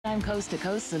Coast to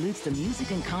Coast salutes the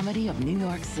music and comedy of New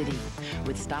York City,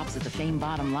 with stops at the famed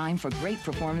Bottom Line for great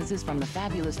performances from the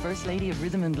fabulous First Lady of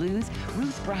Rhythm and Blues,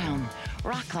 Ruth Brown,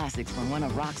 rock classics from one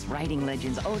of rock's writing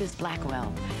legends, Otis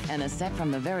Blackwell, and a set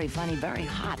from the very funny, very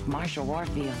hot Marsha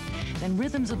Warfield. Then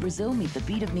Rhythms of Brazil meet the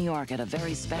beat of New York at a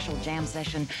very special jam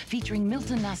session featuring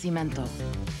Milton Nascimento,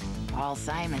 Paul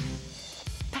Simon,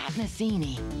 Pat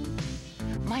Metheny,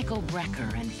 Michael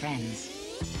Brecker and friends.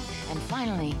 And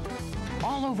finally,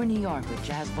 all over New York with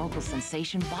jazz vocal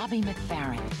sensation Bobby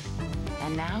McFerrin.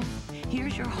 And now,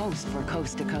 here's your host for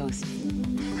Coast to Coast,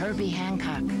 Herbie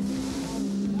Hancock.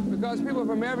 Because people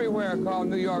from everywhere call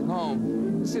New York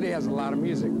home, the city has a lot of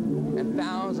music and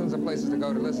thousands of places to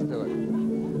go to listen to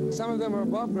it. Some of them are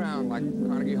above ground, like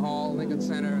Carnegie Hall, Lincoln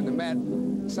Center, and the Met.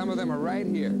 Some of them are right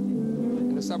here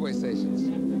in the subway stations.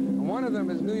 And one of them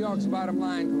is New York's Bottom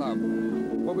Line Club,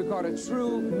 what we call a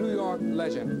true New York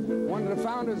legend, one of the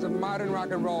founders of modern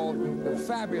rock and roll, the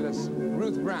fabulous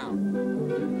Ruth Brown.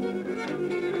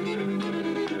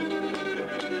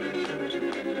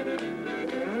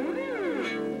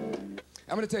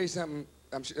 I'm going to tell you something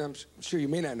I'm sure you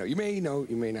may not know. You may know,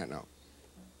 you may not know.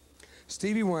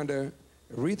 Stevie Wonder,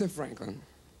 Aretha Franklin,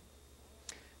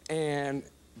 and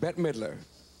Bette Midler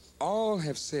all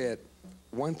have said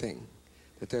one thing,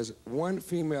 that there's one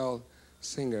female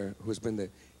singer who's been the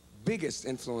biggest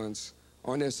influence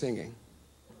on their singing.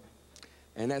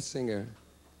 And that singer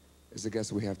is the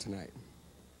guest we have tonight.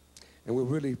 And we're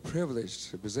really privileged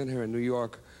to present her in New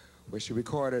York, where she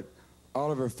recorded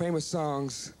all of her famous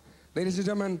songs. Ladies and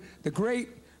gentlemen, the great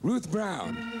Ruth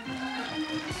Brown.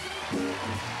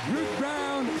 Ruth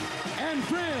Brown and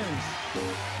friends.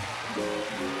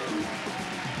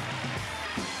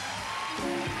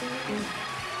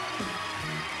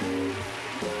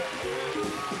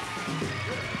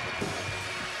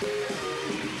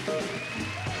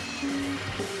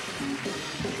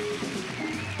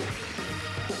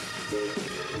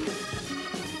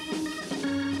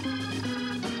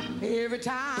 Every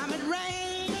time it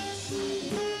rains,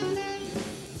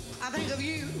 I think of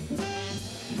you.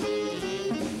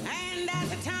 And at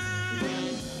the time,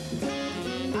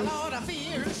 Lord, I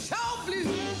feel so blue.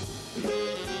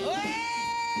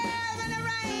 Well, when the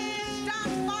rain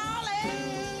starts falling,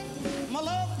 my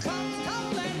love comes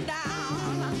tumbling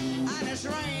down, and it's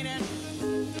raining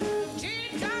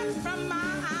teardrops from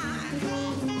my eyes.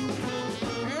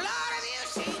 Lord, if you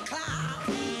see clouds,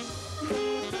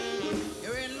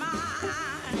 you're in my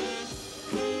eyes.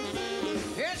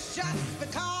 It's just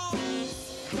because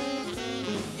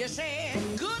you said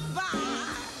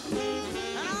goodbye,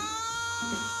 and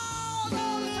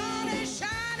although the sun is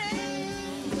shining,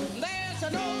 there's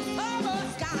no summer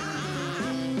sky,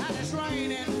 and it's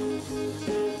raining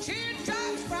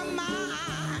teardrops from my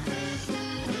eyes.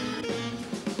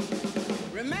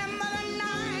 Remember the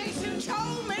nights you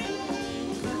told me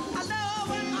our love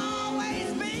would always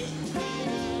be.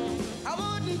 I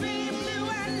wouldn't be blue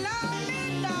and lonely,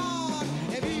 Lord,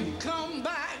 if you come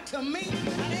back to me.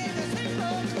 And every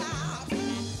single cloud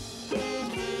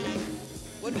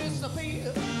would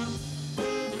disappear.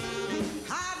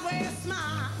 I'd wear a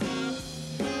smile,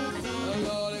 oh,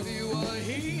 Lord, if you were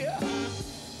here.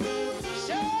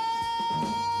 So,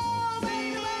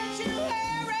 baby, won't you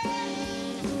hurry,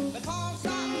 because I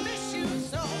miss you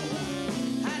so.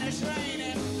 And it's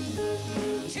raining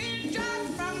teardrops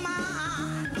from my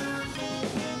eyes.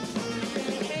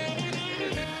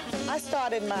 I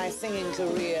started my singing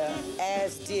career,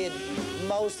 as did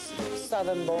most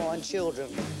Southern-born children,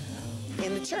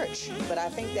 in the church. But I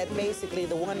think that basically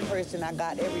the one person I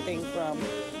got everything from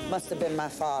must have been my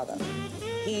father.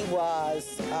 He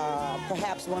was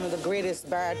perhaps one of the greatest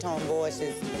baritone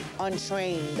voices,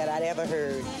 untrained, that I'd ever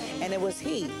heard. And it was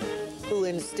he who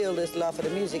instilled this love for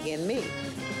the music in me.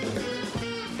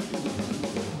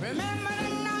 Remember the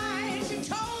nights you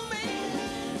told me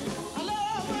our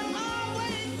love would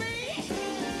always be.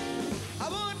 I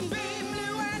wouldn't be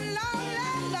blue and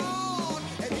lonely, Lord,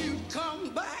 if you come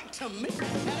back to me.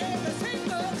 And every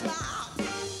single cloud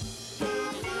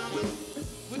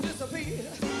would disappear.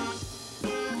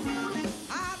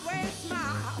 I'd wear a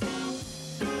smile,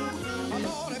 oh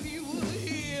Lord, if you were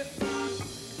here.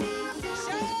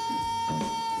 So,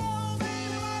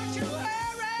 baby, won't you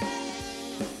hurry,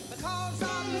 because I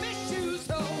miss you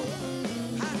so.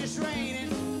 And it's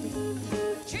raining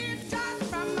teardrops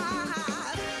from my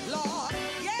eyes, Lord.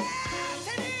 Yes,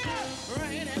 it is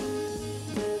raining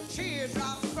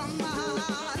teardrops from my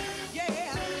eyes.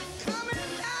 Yeah,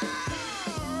 coming down,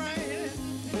 raining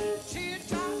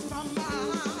teardrops from my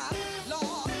eyes,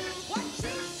 Lord. What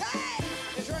you say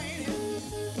is raining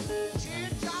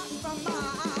teardrops from my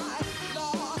eyes,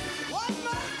 Lord. One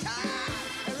more time.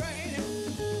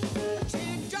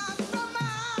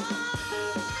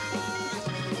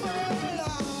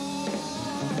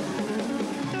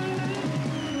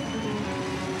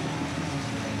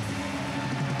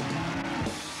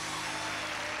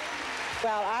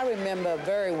 Well, I remember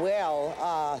very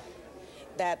well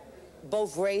that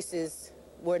both races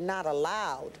were not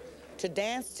allowed to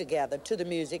dance together to the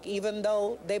music, even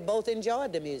though they both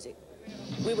enjoyed the music.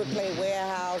 We would play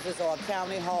warehouses or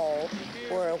county hall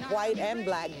where white and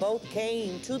black both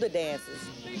came to the dances,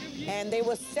 and they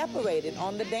were separated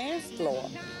on the dance floor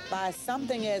by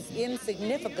something as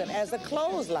insignificant as a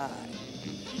clothesline.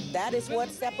 That is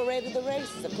what separated the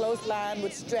races. The clothesline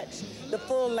would stretch the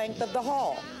full length of the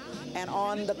hall, and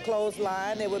on the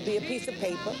clothesline there would be a piece of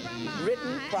paper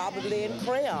written probably in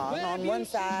crayon. On one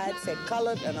side said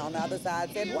colored and on the other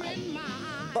side said white.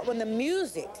 But when the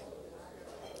music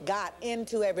got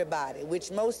into everybody,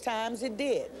 which most times it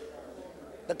did,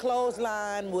 the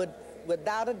clothesline would,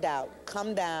 without a doubt,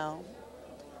 come down,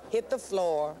 hit the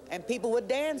floor, and people would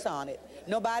dance on it.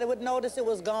 Nobody would notice it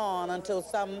was gone until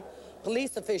some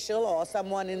police official or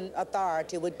someone in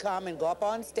authority would come and go up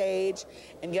on stage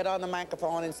and get on the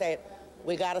microphone and say,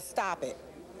 "We got to stop it."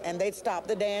 And they'd stop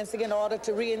the dancing in order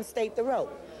to reinstate the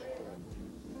rope.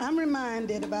 I'm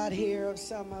reminded about here of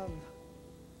some of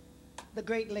the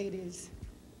great ladies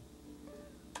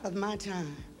of my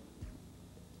time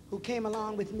who came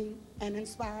along with me and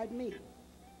inspired me.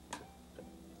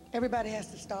 Everybody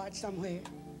has to start somewhere.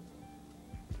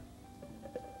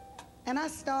 And I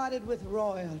started with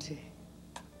royalty.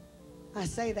 I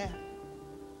say that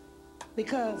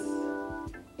because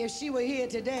if she were here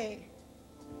today,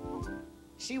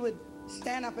 she would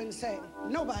stand up and say,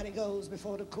 "Nobody goes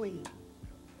before the Queen."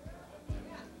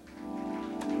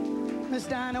 Miss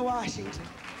Dinah Washington.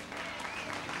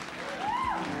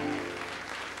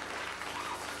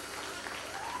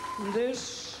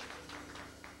 This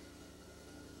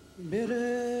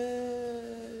bitter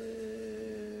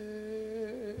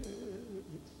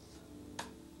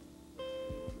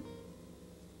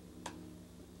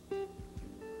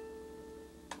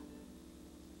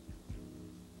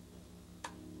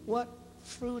what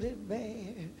fruit it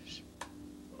bears.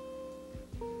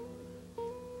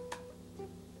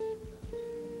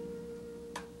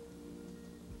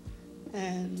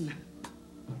 And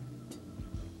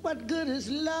what good is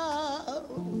love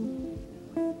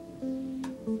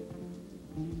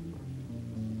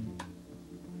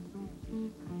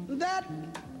that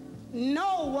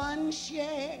no one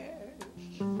shares?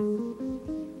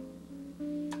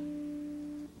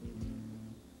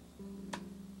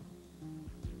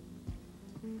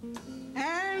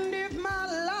 And if my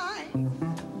life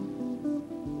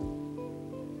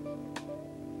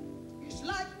is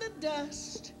like the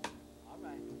dust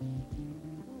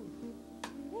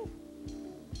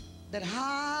that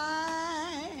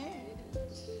hides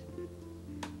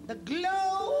the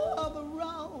glow of a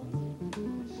rose,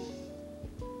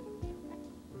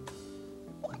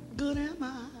 what good am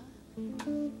I?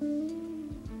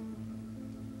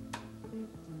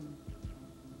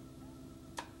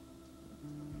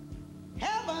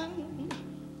 Heaven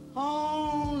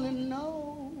only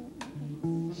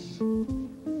knows.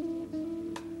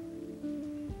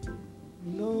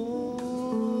 Lord,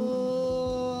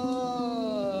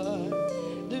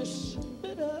 this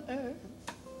bitter earth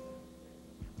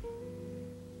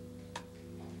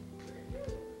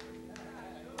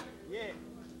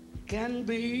can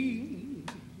be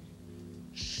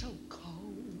so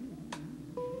cold.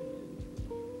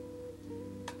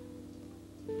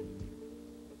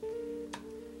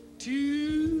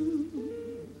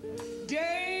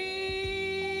 Today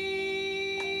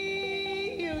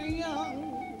you're young,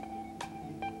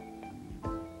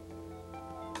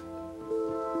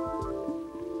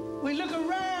 we look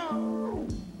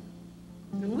around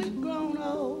and we've grown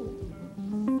old.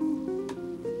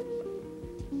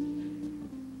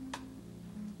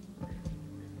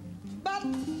 But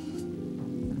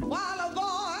while a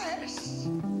voice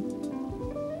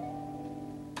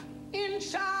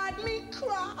inside me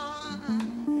cries,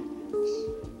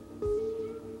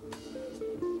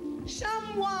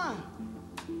 someone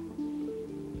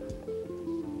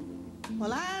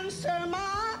will answer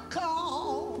my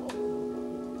call,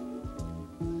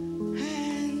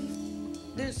 and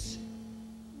this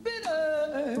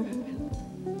bitter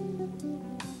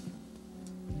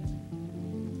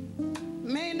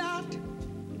may not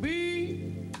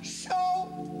be so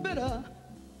bitter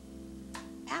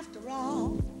after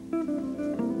all.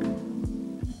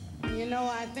 You know,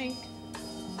 I think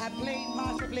I played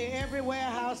possibly every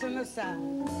warehouse in the South.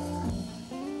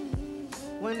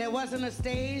 When there wasn't a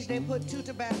stage, they put two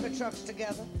tobacco trucks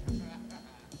together.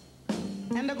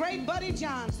 And the great Buddy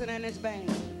Johnson and his band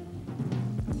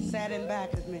sat in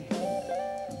back of me.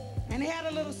 And he had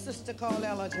a little sister called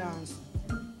Ella Johnson.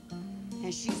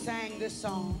 And she sang this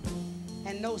song,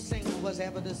 and no singer was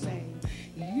ever the same.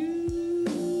 You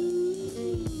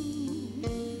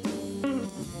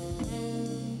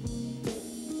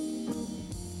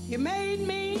made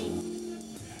me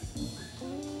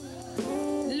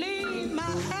leave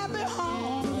my happy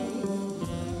home.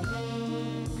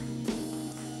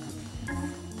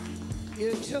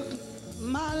 You took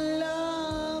my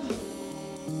love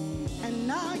and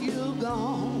now you're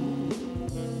gone.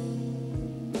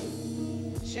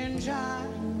 Since I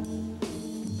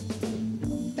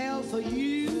fell for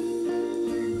you,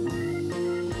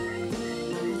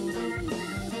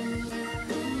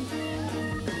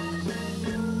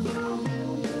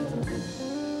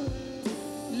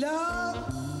 love,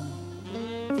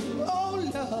 oh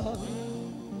love,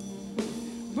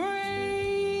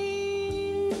 brings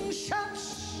such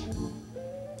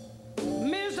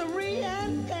misery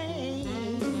and pain.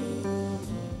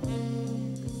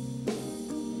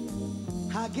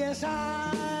 I guess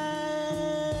I'll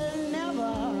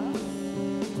never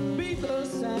be the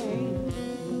same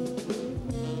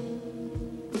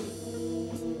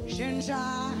since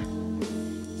I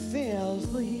fell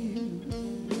for you.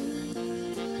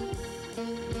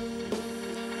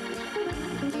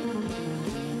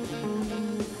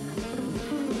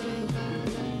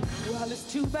 Well, it's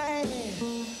too bad.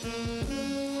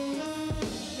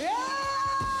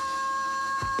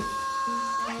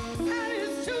 And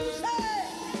it's too sad.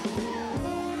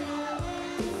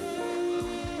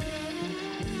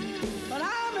 But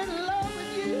I'm in love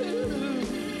with you.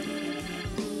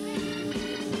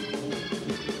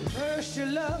 First you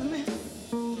love me,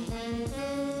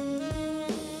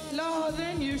 Lord,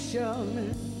 then you show me.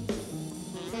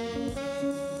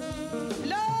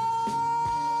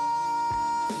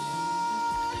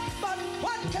 But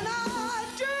what can I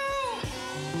do?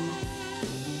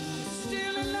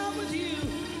 Still in love with you.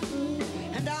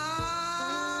 And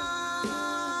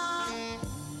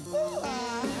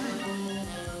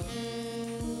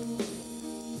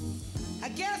I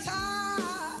guess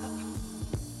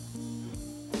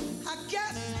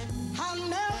I'll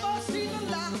never see the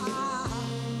light.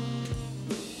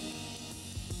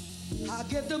 I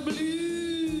get the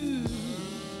blues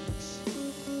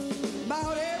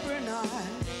about every night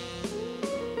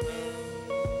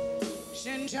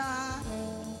since I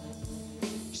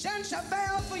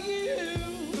fell for you.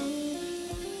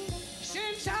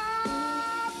 Since I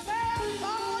fell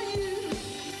for you,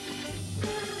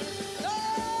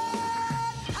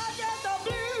 Lord, I get the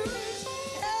blues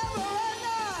every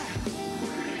night.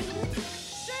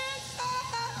 Since I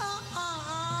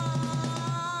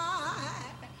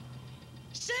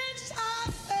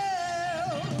fell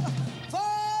for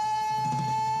you.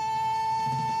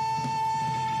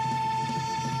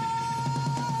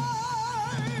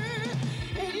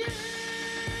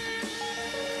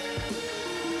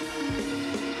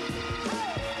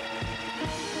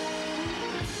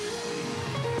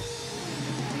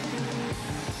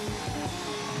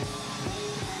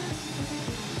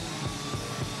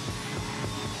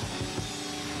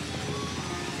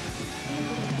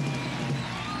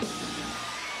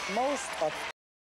 Most of